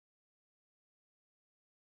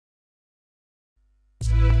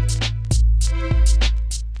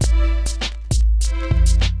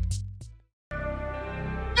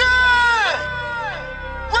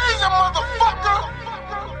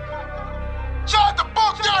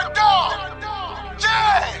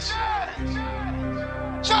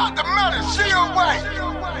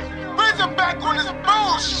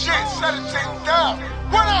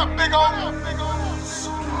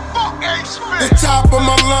The top of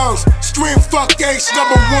my lungs, scream fuck H,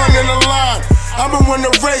 number one in the line. I'ma win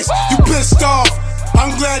the race, you pissed off,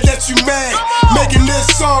 I'm glad that you mad. Making this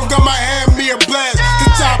song, got my hand me a blast. The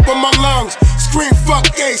top of my lungs, scream fuck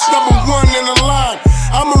H, number one in the line.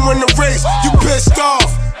 I'ma win the race, you pissed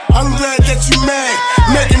off, I'm glad that you mad.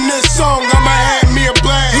 Making this song, got my hand me a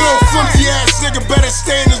blast. Little funky ass nigga better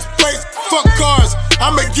stay in this place. Fuck cars,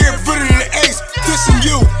 I'ma get rid of the ace. Dissing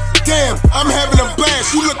you, damn, I'm having a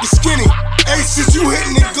blast. You looking skinny. Aces, you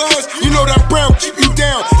hitting the guns, you know that brown keep you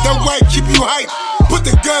down, that white keep you hype. Put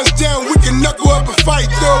the guns down, we can knuckle up and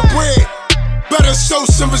fight. Thoroughbred, better show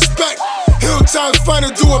some respect. Hilltime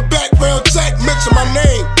final, do a background check, mention my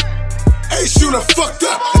name. Ace, you done fucked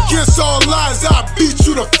up. Against all lies, I beat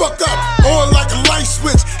you the fuck up. On like a light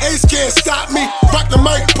switch, Ace can't stop me. Rock the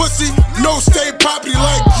mic, pussy, no state property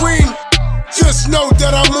like green. Just know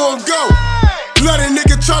that I'm on go. Let a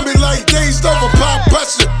nigga try me like dazed over pop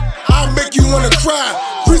pressure. I'll make you wanna cry.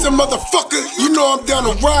 Reason motherfucker, you know I'm down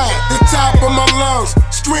to ride. The top of my lungs,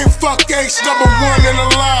 scream fuck H, number one in the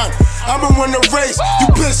line. I'ma win the race, you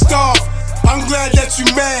pissed off, I'm glad that you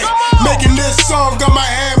mad. Making this song, got my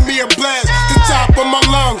hand me a blast. The top of my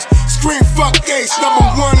lungs, scream fuck H, number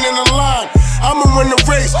one in the line. I'ma win the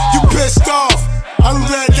race, you pissed off, I'm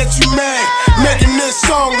glad that you mad. Making this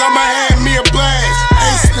song, got my hand me a blast.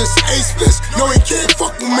 Aceless, no he can't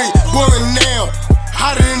fuck with me. Boiling now,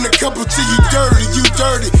 hotter than a cup of tea. You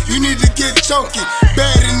dirty, you need to get chunky.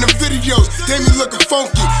 Bad in the videos, they me looking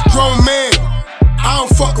funky. Grown man, I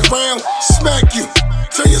don't fuck around, smack you,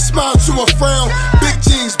 turn your smile to a frown. Big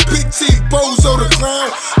jeans, big teeth, bozo the clown.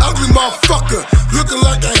 Ugly motherfucker, looking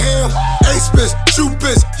like a ham. Spitz, true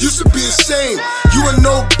bitch, you should be ashamed. You a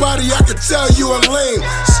nobody, I can tell you a lame.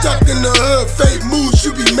 Stuck in the hood, fake moves you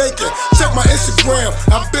be making. Check my Instagram,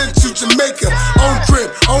 I've been to Jamaica. On crib,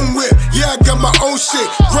 on whip, yeah I got my own shit.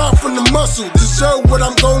 Grind from the muscle, deserve what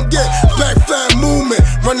I'm gon' get. Blackflag Movement,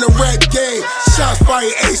 run the rap game. Shots fire,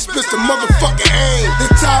 Spitz the motherfucking aim. The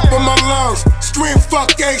top of my lungs, scream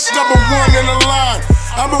fuck H, number one in the line.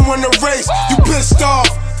 I'ma win the race, you pissed off,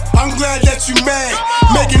 I'm glad that you mad.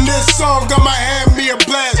 Making this song, got my hand me a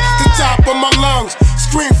blast. The top of my lungs,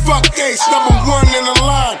 scream fuck H, number one in the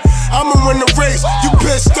line. I'ma win the race, you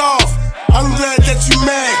pissed off, I'm glad that you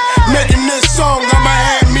mad. Making this song, got my